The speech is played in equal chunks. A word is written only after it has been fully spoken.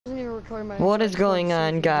recording my. What is going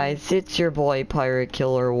on, guys? It's your boy Pirate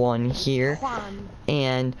Killer 1 here,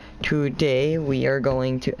 and today we are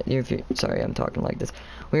going to. Sorry, I'm talking like this.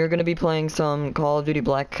 We are going to be playing some Call of Duty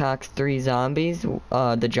Black Ops 3 Zombies,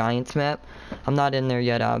 the Giants map. I'm not in there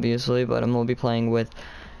yet, obviously, but I'm gonna be playing with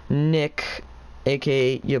Nick,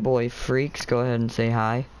 aka your boy Freaks. Go ahead and say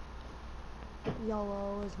hi.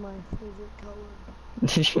 Yellow is my favorite color.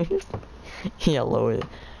 Yellow is.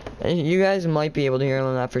 You guys might be able to hear him.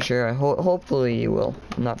 I'm not for sure. Hopefully you will.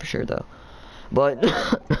 I'm not for sure though. But did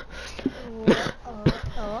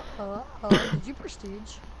you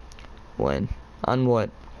prestige? when? On what?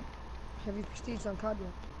 Have you prestige on COD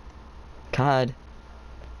yet? COD.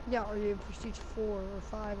 Yeah, or you prestige 4 or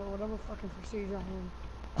 5 or whatever fucking prestige I am.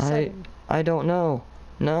 7. I don't know.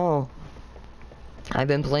 No. I've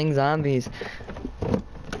been playing zombies.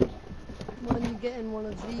 When you get in one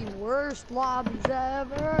of the worst lobbies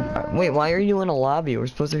ever. Wait, why are you in a lobby? We're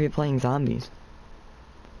supposed to be playing zombies.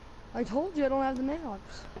 I told you I don't have the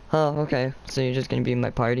maps. Oh, okay. So you're just gonna be in my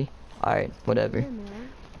party? Alright, whatever. Yeah, man.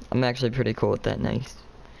 I'm actually pretty cool with that. Nice.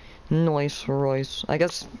 Nice, Royce. I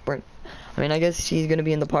guess he's gonna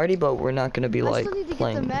be in the party, but we're not gonna be like I still need to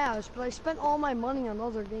playing. get the maps, but I spent all my money on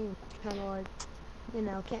other games. Kind of like, you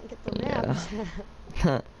know, can't get the maps.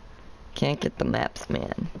 Yeah. Can't get the maps,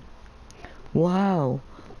 man. Wow.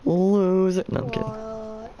 Loser. No, I'm kidding.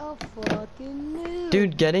 What a fucking noob.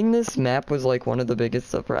 Dude, getting this map was like one of the biggest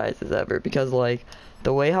surprises ever, because like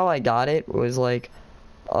the way how I got it was like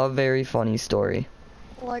a very funny story.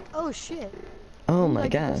 Like, oh shit. Oh my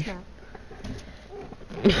gosh.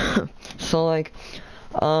 So like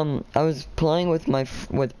I was playing with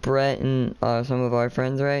with Brett and some of our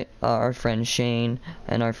friends, right? Our friend Shane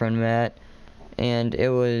and our friend Matt, and it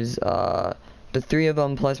was the 3 of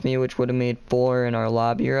them plus me, which would have made 4 in our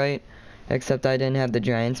lobby, right? Except I didn't have the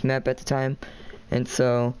Giants map at the time, and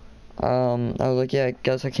so I was like, yeah, I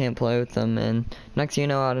guess I can't play with them. And next thing you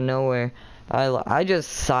know, out of nowhere, I just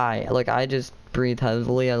sigh, like I just breathe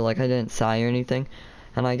heavily. I didn't sigh or anything,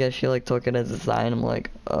 and I guess she like took it as a sign. I'm like,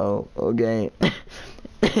 oh, okay.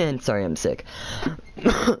 And sorry, I'm sick.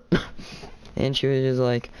 And she was just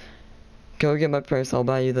like, go get my purse, I'll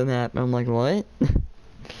buy you the map. And I'm like, what?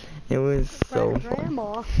 It was so fun.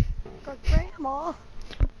 Grandma.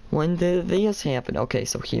 When did this happen? Okay,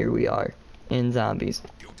 so here we are in zombies.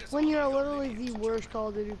 When you're literally the worst Call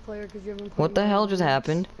of Duty player because you haven't played. What the hell just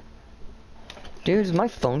happened? Dude, is my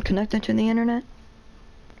phone connected to the internet?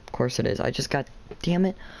 Of course it is. I just got. Damn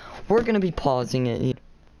it. We're gonna be pausing it.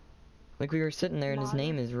 Like we were sitting there and his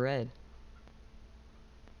name is Red.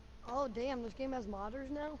 Oh damn! This game has modders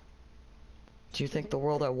now. Do you think the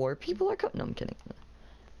World at War people are coming? No, I'm kidding.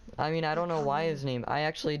 I mean, I don't know why his name. I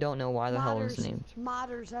actually don't know why the hell his name.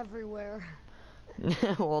 Modders everywhere.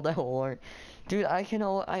 World at War, dude. I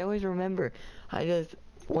always remember.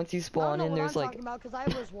 Once you spawn in, there's like. I'm talking about because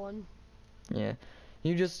I was one. Yeah,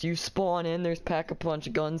 you spawn in. There's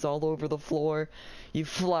pack-a-punch guns all over the floor. You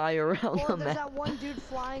fly around the map. Or there's that one dude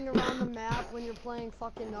flying around the map when you're playing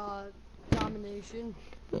fucking domination.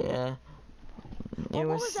 Yeah. What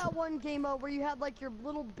was that one game where you had like your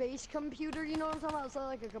little base computer, you know what I'm talking about? It's not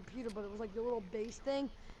like a computer, but it was like your little base thing,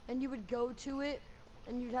 and you would go to it,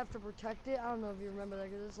 and you'd have to protect it. I don't know if you remember that,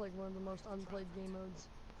 because it's like one of the most unplayed game modes.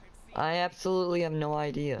 I absolutely have no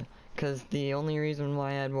idea, because the only reason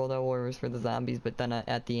why I had World at War was for the zombies, but then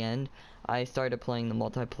at the end, I started playing the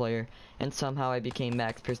multiplayer, and somehow I became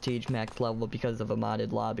max prestige, max level because of a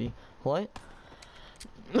modded lobby. What?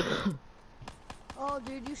 Oh,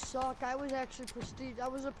 dude, you suck. I was actually prestige. I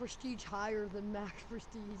was a prestige higher than max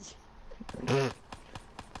prestige.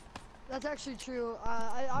 That's actually true.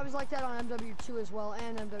 I was like that on MW2 as well,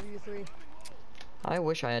 and MW3. I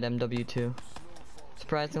wish I had MW2.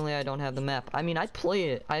 Surprisingly, I don't have the map. I mean, I play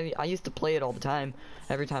it. I used to play it all the time,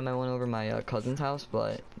 every time I went over my cousin's house,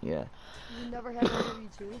 but yeah. You never had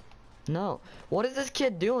MW2? No. What is this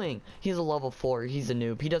kid doing? He's a level 4. He's a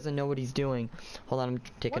noob. He doesn't know what he's doing. Hold on, I'm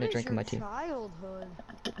taking a drink of my tea. Childhood?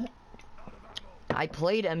 I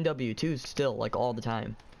played MW2 still, like, all the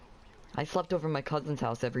time. I slept over my cousin's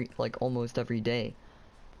house almost every day.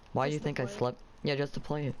 Why do you think I slept? Yeah, just to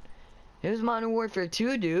play it. It was Modern Warfare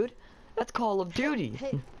 2, dude. That's Call of Duty.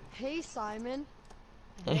 Hey Simon.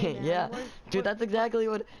 Hey, yeah, dude, that's exactly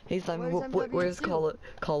what. Hey Simon, where's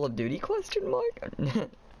Call of Duty? Question mark.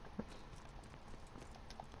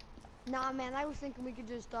 Nah, man, I was thinking we could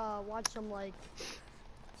just watch some like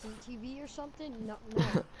TV or something. No.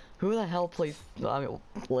 Who the hell plays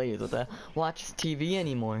with that? Watches TV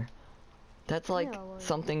anymore? That's like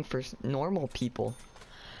something for normal people.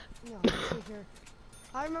 Yeah, let's see here.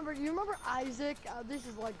 You remember Isaac? This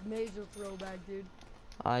is like major throwback, dude.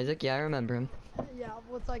 Isaac, yeah, I remember him. Yeah,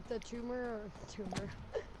 with like the tumor,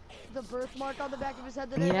 the birthmark on the back of his head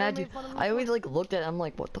that Yeah, everyone dude. made fun of him I always for. like looked at it, I'm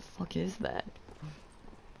like, what the fuck is that?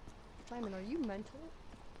 Simon, are you mental?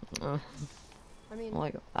 I mean,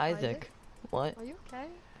 Like, Isaac. What? Are you okay,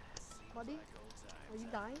 buddy? Are you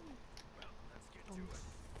dying?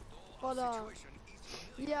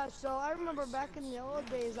 Yeah, so I remember back in the old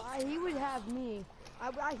days, he would have me.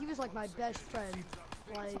 He was like my best friend,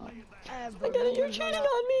 like, ever. You're cheating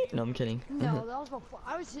on me! No, I'm kidding. No, that was before.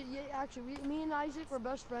 Actually, me and Isaac were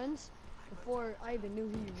best friends before I even knew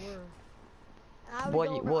who you were.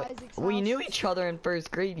 What? We knew each other in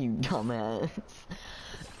first grade, you dumbass.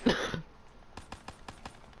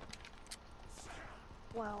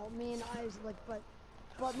 Well, me and Isaac,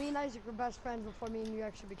 but me and Isaac were best friends before me and you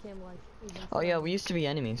actually became like. Oh yeah, we used to be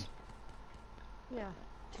enemies. Yeah.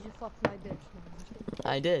 Did you fuck my bitch? No,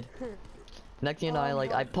 I did. Next thing you know,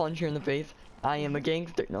 I punch her in the face. I am a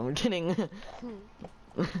gangster. No, I'm kidding.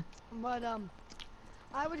 But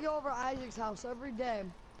I would go over to Isaac's house every day,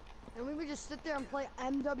 and we would just sit there and play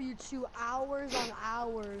MW2 hours on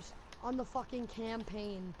hours on the fucking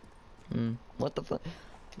campaign. What the fuck?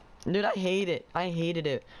 Dude, I hate it. I hated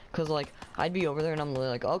it. Cause like, I'd be over there and I'm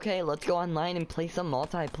like, okay, let's go online and play some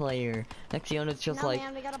multiplayer. Next thing you know, it's just like,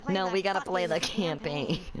 no, we gotta play the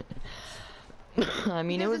campaign. I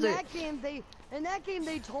mean, because it was in that game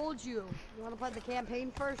they told you wanna play the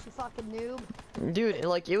campaign first, you fucking noob. Dude,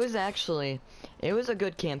 like, it was a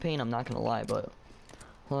good campaign, I'm not gonna lie, but,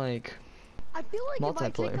 like, I feel like if I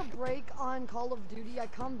take a break on Call of Duty, I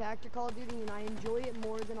come back to Call of Duty and I enjoy it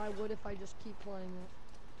more than I would if I just keep playing it.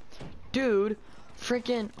 Dude,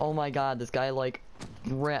 freaking, oh my god, this guy like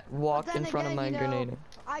walked in front of my grenade.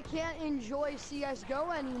 I can't enjoy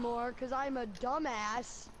CSGO anymore because I'm a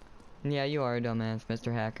dumbass. Yeah, you are a dumbass,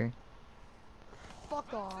 Mr. Hacker.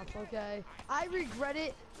 Fuck off, okay? I regret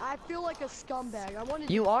it. I feel like a scumbag. I wanted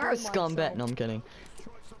You to are a kill scumbag. myself. No, I'm kidding.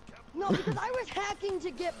 No, because I was hacking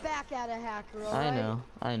to get back at a hacker, alright?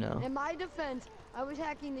 I know. In my defense, I was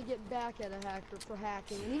hacking to get back at a hacker for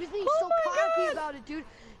hacking. And he was being so cocky about it, dude.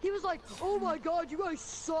 He was like, oh my god, you guys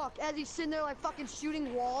suck. As he's sitting there like fucking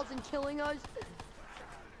shooting walls and killing us.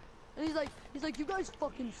 And he's like, you guys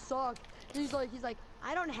fucking suck. And he's like,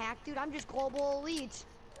 I don't hack, dude. I'm just global elite.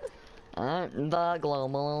 I'm the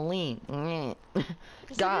global elite.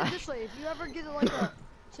 Just look at it this way. If you ever get like a...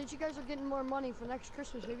 Since you guys are getting more money for next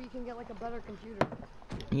Christmas, maybe you can get like a better computer.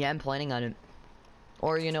 Yeah, I'm planning on it.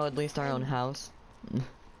 Or, you know, at least our own house.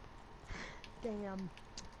 Damn.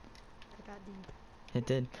 I got deep. It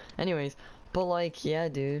did. Anyways, but like, yeah,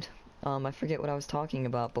 dude. I forget what I was talking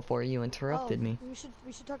about before you interrupted me.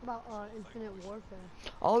 We should talk about Infinite Warfare.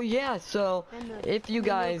 Oh yeah, so if you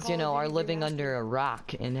guys, you know, are living under a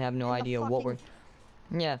rock and have no idea what we're...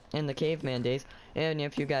 Yeah, in the caveman days. And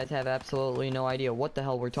if you guys have absolutely no idea what the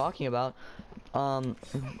hell we're talking about,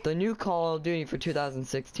 the new Call of Duty for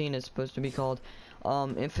 2016 is supposed to be called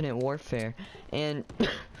Infinite Warfare. And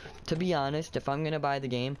to be honest, if I'm gonna buy the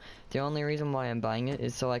game, the only reason why I'm buying it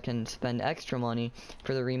is so I can spend extra money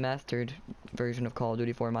for the remastered version of Call of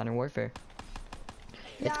Duty 4 Modern Warfare.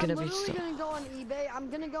 Yeah, I'm literally gonna go on eBay. I'm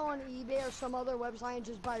gonna go on eBay or some other website and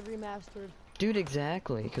just buy remastered. Dude,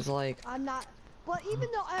 exactly, cause like... I'm not... But even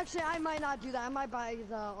though, actually, I might not do that. I might buy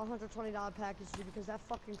the $120 package because that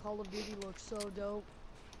fucking Call of Duty looks so dope.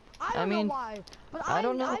 I don't know why, but I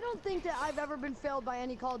don't think that I've ever been failed by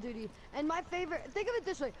any Call of Duty. And my favorite, think of it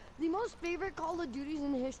this way, the most favorite Call of Duties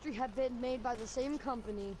in history have been made by the same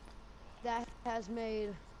company that has made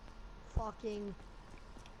fucking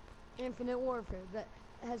Infinite Warfare, that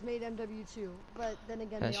has made MW2. But then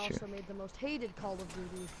again, they also made the most hated Call of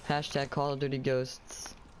Duty. Hashtag Call of Duty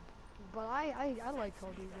Ghosts. But I like Call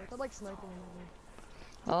of Duty. I like sniping.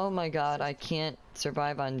 Oh my god, I can't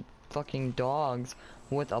survive on fucking dogs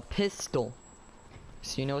with a pistol.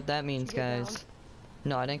 So you know what that means, guys.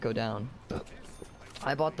 No, I didn't go down.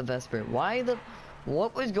 I bought the Vesper.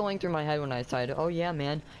 What was going through my head when I decided, oh yeah,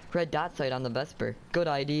 man, red dot sight on the Vesper. Good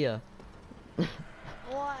idea.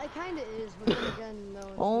 Well, it kinda is, but then again,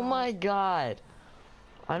 no. Oh my god.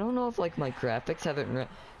 I don't know if like my graphics haven't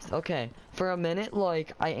okay, for a minute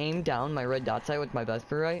like I aimed down my red dot sight with my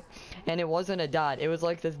Vesper, right? And it wasn't a dot, it was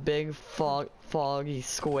like this big foggy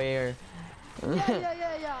square.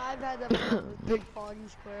 Yeah, I've had that before. Big foggy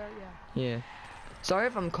square, yeah. Yeah. Sorry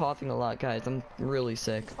if I'm coughing a lot, guys. I'm really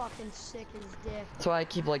sick. He's fucking sick as dick. That's why I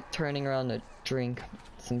keep like turning around to drink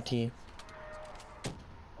some tea.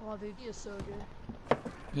 Oh dude, he is so good.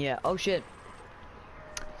 Yeah, oh shit.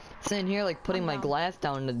 Sitting here like putting my glass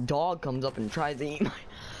down and the dog comes up and tries to eat my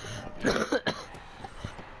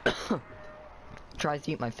tries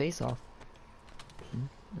to eat my face off.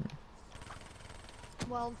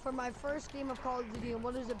 Well, for my first game of Call of Duty, and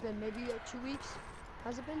what has it been? Maybe 2 weeks?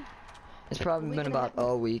 Has it been? It's probably been about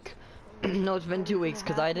a week. No, it's been 2 weeks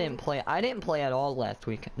because I didn't play. I didn't play at all last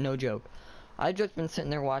week. No joke. I've just been sitting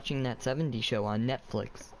there watching that 70 show on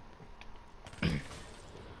Netflix. We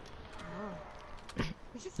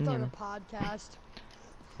should start a podcast.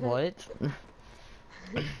 What?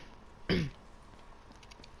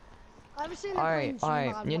 I was sitting there playing Gmod.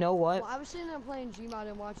 Alright, you know what? I was sitting there playing Gmod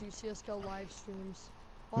and watching CSGO live streams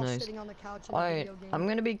while Nice. sitting on the couch in a video game. I'm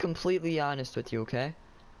gonna be completely honest with you, okay?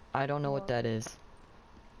 I don't know what that is.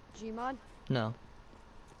 Gmod? No.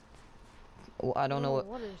 Well, I don't know what.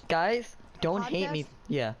 What is? Guys, don't hate Podcast? me.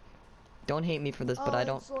 Yeah. Don't hate me for this, but I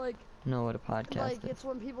don't Like, know what a podcast is. it's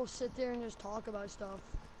when people sit there and just talk about stuff.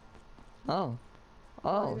 Oh.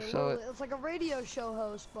 Oh, Like, so it's like a radio show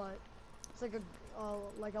host, but it's like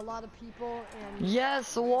a lot of people and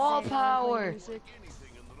yes, wall power.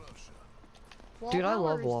 Dude, I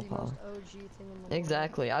love wall power. OG thing in the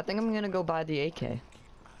Exactly. I think I'm gonna go buy the AK. I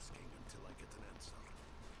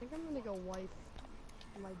think I'm gonna go wipe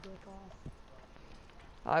my dick off.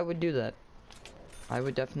 I would do that. I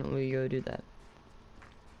would definitely go do that.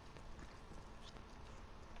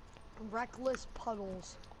 Reckless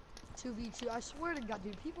Puddles. 2v2. I swear to God,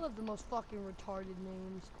 dude, people have the most fucking retarded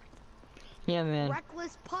names. Yeah, man.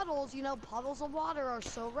 Reckless Puddles, you know, puddles of water are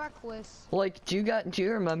so reckless. Like, do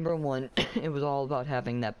you remember when it was all about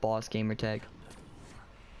having that boss gamer tag?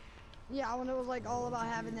 Yeah, when it was like all about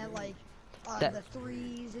having that like the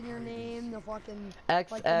threes in your name, the fucking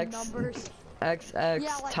XX, like the numbers. XX,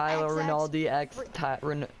 Yeah, like Tyler XX, Rinaldi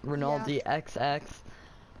Rinaldi XX.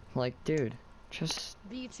 Like, dude, just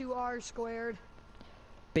B2R squared.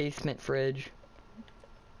 basement fridge.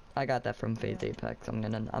 I got that from Phase Apex. I'm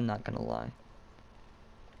not gonna lie.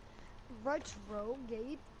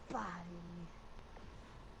 Retrogate body.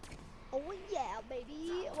 Oh yeah,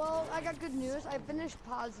 baby. Well, I got good news. I finished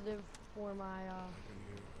positive for my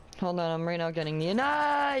Hold on, I'm right now getting the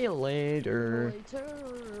Annihilator.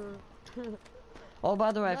 Oh,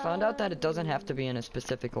 by the way, I found out that it doesn't have to be in a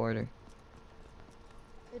specific order.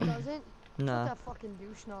 It doesn't? Nah. That fucking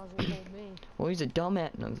douche nozzle told me. Well, he's a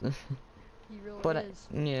dumbass. No. He really But is.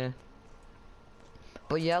 yeah.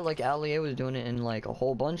 But yeah, like Alia was doing it in like a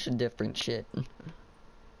whole bunch of different shit.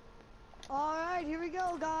 Alright, here we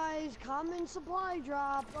go, guys. Common supply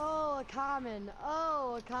drop. Oh, a common.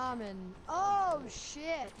 Oh, a common. Oh,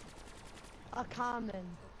 shit. A common.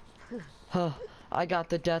 Huh. I got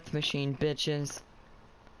the death machine, bitches.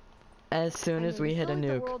 As soon as we hit a like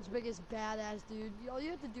nuke. The world's biggest badass, dude. All you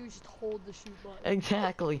have to do is just hold the shoot button.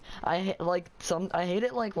 Exactly. I hate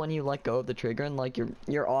it like when you let go of the trigger and like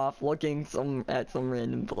you're off looking at some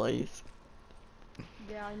random place.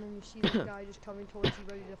 Yeah, and then you see the guy just coming towards you,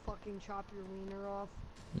 ready to fucking chop your wiener off.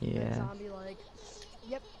 Yeah. And zombie like,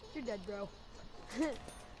 yep, you're dead, bro.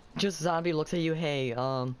 Just zombie looks at you. Hey,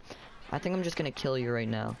 I think I'm just gonna kill you right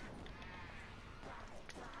now.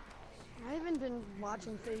 I haven't been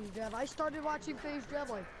watching Phase Dev. I started watching Phase Dev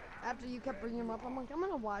like after you kept bringing him up. I'm like, I'm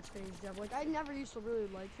gonna watch Phase Dev. Like I never used to really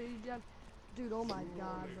like Phase Dev. Dude, oh my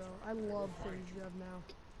god, bro. I love Phase Dev now.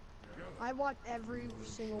 I watch every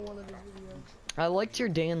single one of his videos. I liked your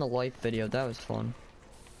day in the life video. That was fun.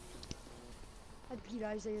 I beat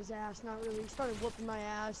Isaiah's ass. Not really. He started whooping my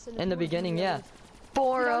ass. In the beginning, yeah.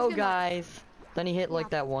 4-0, guys. Then he hit like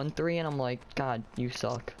that 1-3, and I'm like, God, you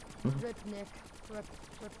suck. Rip Nick. Rip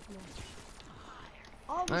Nick.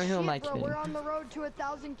 Oh Alright, who am I bro, kidding? we're on the road to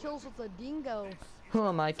 1,000 kills with a dingo. Who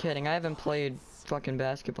am I kidding? I haven't played fucking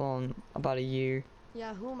basketball in about a year.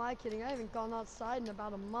 Yeah, who am I kidding? I haven't gone outside in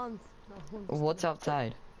about a month. No, What's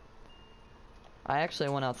outside? I actually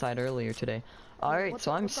went outside earlier today. Alright,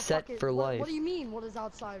 so I'm set for life. What do you mean, what is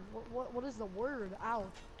outside? What is the word,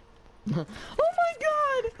 out? Oh my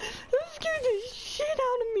god! That scared the shit out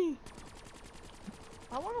of me!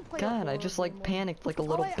 I want to play God, I just like panicked like a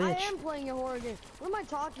little bitch. I am playing a horror game. What am I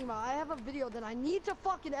talking about? I have a video that I need to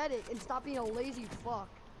fucking edit and stop being a lazy fuck.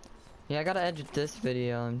 Yeah, I gotta edit this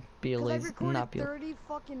video and be a lazy, I recorded not be 30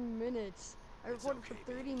 fucking minutes. I recorded for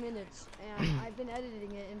 30 minutes and I've been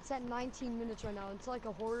editing it and it's at 19 minutes right now. It's like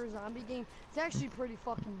a horror zombie game. It's actually pretty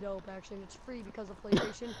fucking dope actually and it's free because of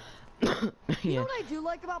PlayStation. You know what I do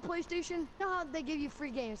like about PlayStation? You know how they give you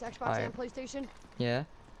free games, Xbox and PlayStation? Yeah.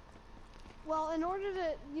 Well, in order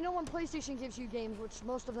to, you know when PlayStation gives you games, which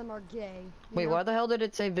most of them are gay. Wait, why the hell did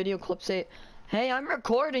it say video clip say, hey, I'm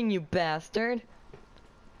recording, you bastard?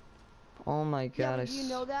 Oh my god, do you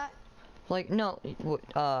know that? Like, no,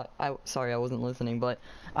 sorry, I wasn't listening, but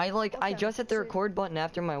I just hit the record button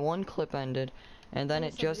after my one clip ended, and then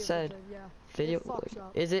it just said, Video. It fucks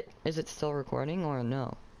up. Is it still recording or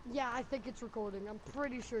no? Yeah, I think it's recording. I'm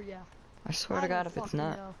pretty sure, yeah. I swear I to God don't if it's fucking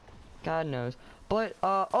not. know. God knows. But,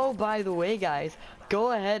 oh, by the way, guys,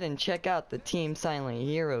 go ahead and check out the Team Silent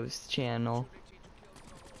Heroes channel.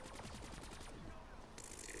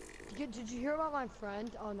 Did you hear about my friend?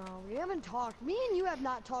 Oh no, we haven't talked. Me and you have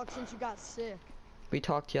not talked since you got sick. We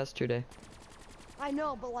talked yesterday. I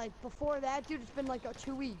know, but like before that, dude, it's been like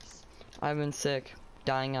 2 weeks. I've been sick,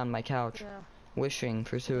 dying on my couch, Yeah. wishing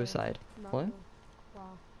for suicide. No. What?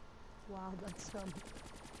 Wow. Wow, that's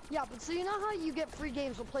Yeah, but so you know how you get free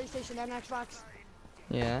games with PlayStation and Xbox?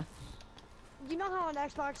 Yeah. You know how on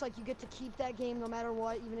Xbox, like, you get to keep that game no matter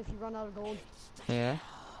what, even if you run out of gold? Yeah.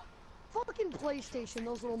 Fucking PlayStation,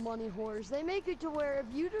 those little money whores. They make it to where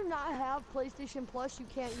if you do not have PlayStation Plus, you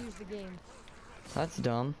can't use the game. That's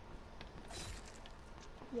dumb.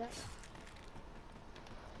 Yeah.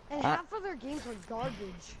 And half of their games are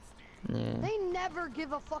garbage. Yeah. They never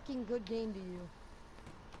give a fucking good game to you.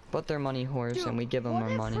 But they're money whores, Dude, and we give them our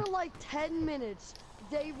money. What if for like 10 minutes,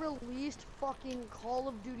 they released fucking Call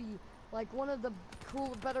of Duty, like one of the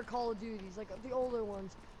better Call of Duties, like the older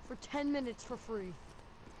ones, for 10 minutes for free?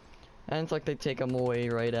 And it's like they take them away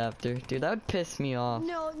right after. Dude, that would piss me off.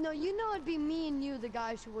 No, you know it'd be me and you, the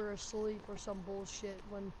guys who were asleep or some bullshit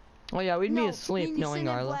when... Oh yeah, we'd be asleep knowing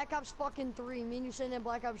our... Arla. Black Ops fucking 3, me and you sitting in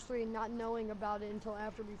Black Ops 3 and not knowing about it until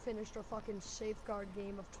after we finished our fucking safeguard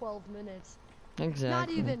game of 12 minutes. Exactly. Not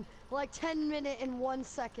even, like 10 minutes and 1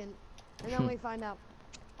 second. And then we find out.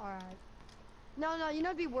 Alright. No, you know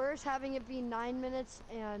it'd be worse having it be 9 minutes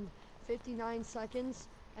and 59 seconds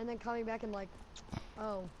and then coming back and like,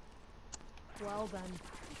 oh. Well then.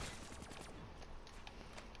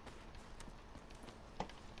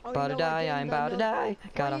 Oh, about to die, I'm about to die.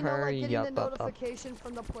 Gotta hurry like, up, getting the notification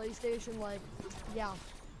from the PlayStation, like, yeah,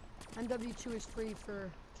 MW2 is free for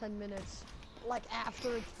 10 minutes. Like,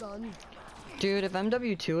 after it's done. Dude, if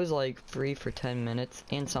MW2 is like free for 10 minutes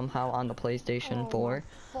and somehow on the PlayStation 4.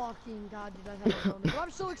 Oh fucking god, dude, I have a moment. But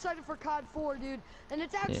I'm so excited for COD 4, dude. And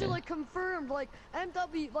it's actually like confirmed, like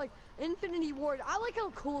MW, like Infinity Ward. I like how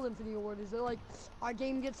cool Infinity Ward is. They're like, our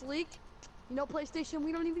game gets leaked. You know, PlayStation,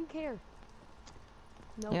 we don't even care.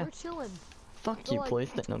 No, we're chilling. Fuck they're you, like,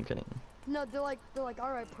 PlayStation. No, I'm kidding. No, they're like,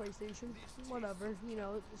 all right, PlayStation, whatever. You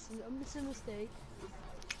know, it's a mistake.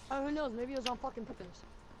 Oh, who knows? Maybe it was on fucking purpose.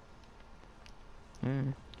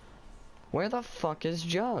 Where the fuck is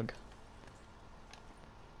Jug?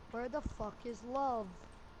 Where the fuck is love?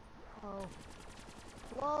 Oh.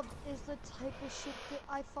 Love is the type of shit that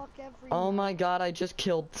I fuck every Oh night. my god, I just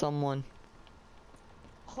killed someone.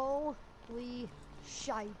 Holy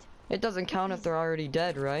shite. It doesn't count if they're already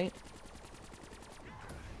dead, right?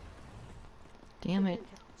 Damn it.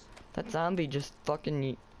 That zombie just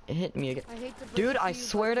fucking hit me again. I hate to Dude, I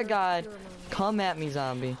swear to God, come at me,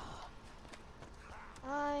 zombie.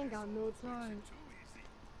 I ain't got no time.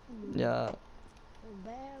 Yeah.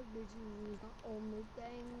 Bad bitches is the only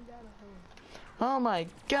thing that I know. Oh my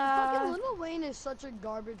god. Fucking Lil Wayne is such a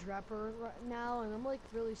garbage rapper right now, and I'm like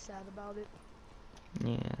really sad about it.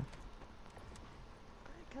 Yeah. It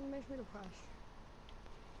kind of makes me depressed.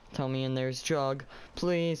 Tell me and there's Jug.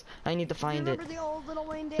 Please, I need to find it. Remember the old Lil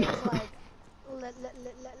Wayne days, like,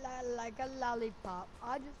 like a lollipop.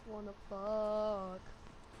 I just wanna fuck.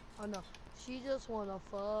 Oh no, she just wanna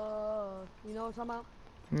fuck. You know what I'm talking about?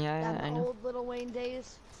 Yeah, That I know. old Lil Wayne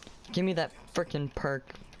days. Give me that frickin'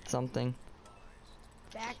 perk something.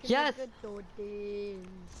 Back in Yes! the good old days.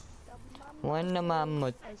 One of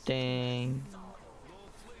my thing.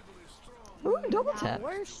 Ooh, double Now tap.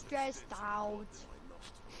 we're stressed out.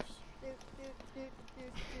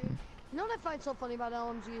 You know what I find so funny about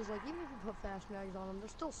LMG is like even if you put fast mags on them, they're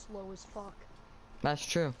still slow as fuck. That's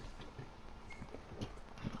true.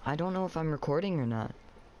 I don't know if I'm recording or not.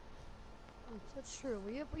 That's true.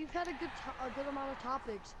 We've had a good amount of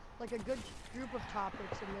topics, like a good group of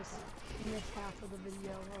topics in this half of the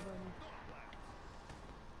video already.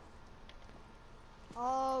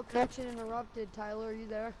 Oh, connection interrupted. Tyler, are you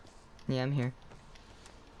there? Yeah, I'm here.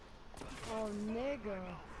 Oh, nigga.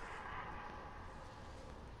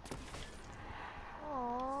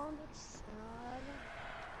 Oh, that's sad.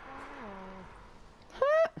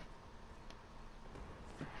 Oh.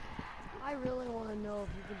 I really want to know if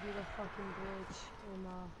you can do the fucking glitch in,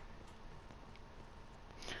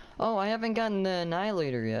 Oh, I haven't gotten the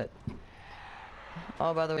Annihilator yet.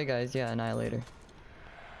 Oh, by the way, guys, yeah, Annihilator.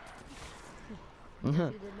 you did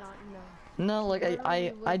not know. No, like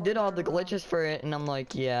I did all the glitches for it, and I'm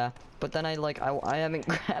like, yeah, but then I haven't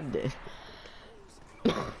grabbed it.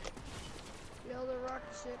 Yo, the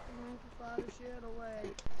rocket ship and fly the shit away.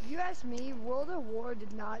 you ask me, World at War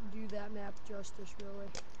did not do that map justice, really.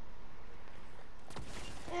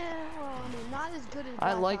 Well, I mean, not as good as Black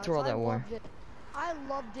I liked Ops. World at War. I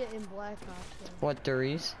loved it in Black Ops, though. What,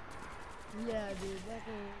 Doris? Yeah, dude, that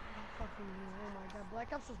thing, fucking, oh my god,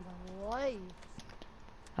 Black Ops was my life.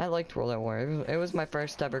 I liked World at War. It was my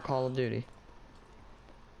first ever Call of Duty.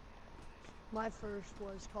 My first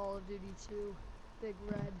was Call of Duty 2, Big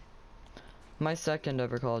Red. My second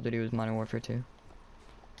ever Call of Duty was Modern Warfare 2.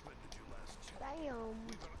 Damn.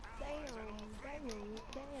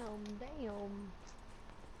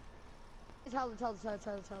 Tell it.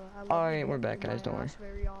 Alright, we're back, guys, don't worry.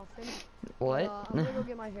 Very often. What? I'm gonna go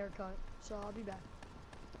get my hair cut, so I'll be back.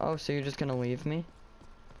 Oh, so you're just gonna leave me?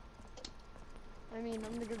 I mean,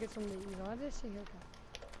 I'm gonna go get something to eat. I just say haircut.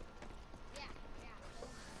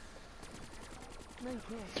 No, you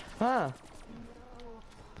can't. Ah!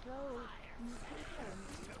 No, you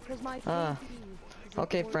can't. Because my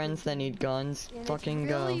Okay, friends that need guns. and Fucking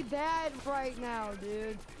it's really go. bad right now,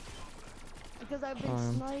 dude. Because I've been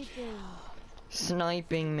sniping.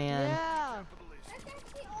 Sniping, man. Yeah.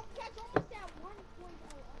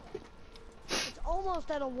 It's almost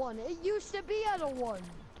at a 1. It used to be at a 1.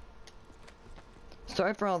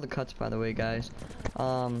 Sorry for all the cuts, by the way, guys.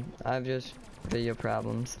 I've just video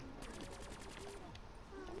problems.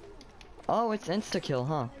 Oh, it's insta-kill,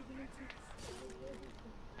 huh?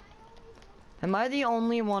 Am I the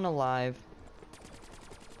only one alive?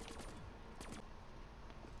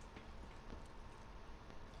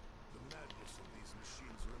 The madness of these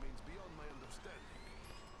machines remains beyond my understanding.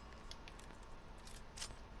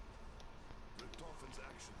 Richtofen's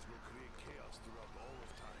actions will create chaos throughout all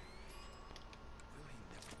of time. Will he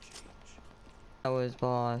never change? I was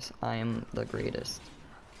boss. I am the greatest.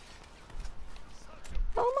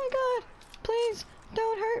 Oh my god! Please,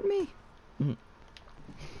 don't hurt me!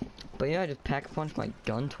 But yeah, I just pack-punched my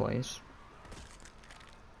gun twice.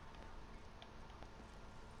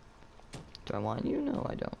 Do I want you? No,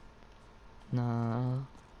 I don't. Nah.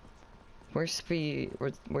 Where's Speed?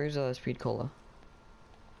 Where's Speed Cola?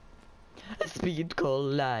 Speed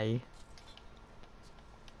Cola.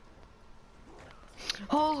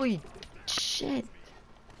 Holy shit!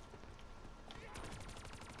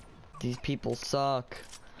 These people suck.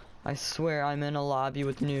 I swear I'm in a lobby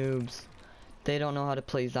with noobs. They don't know how to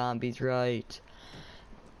play zombies right.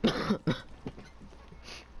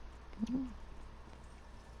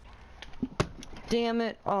 Damn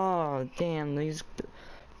it. Oh, damn. These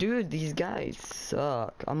guys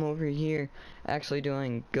suck. I'm over here actually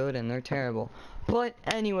doing good and they're terrible. But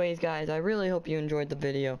anyways, guys, I really hope you enjoyed the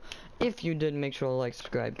video. If you did, make sure to like,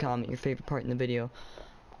 subscribe, comment your favorite part in the video.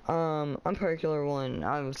 I'm Particular One.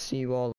 I will see you all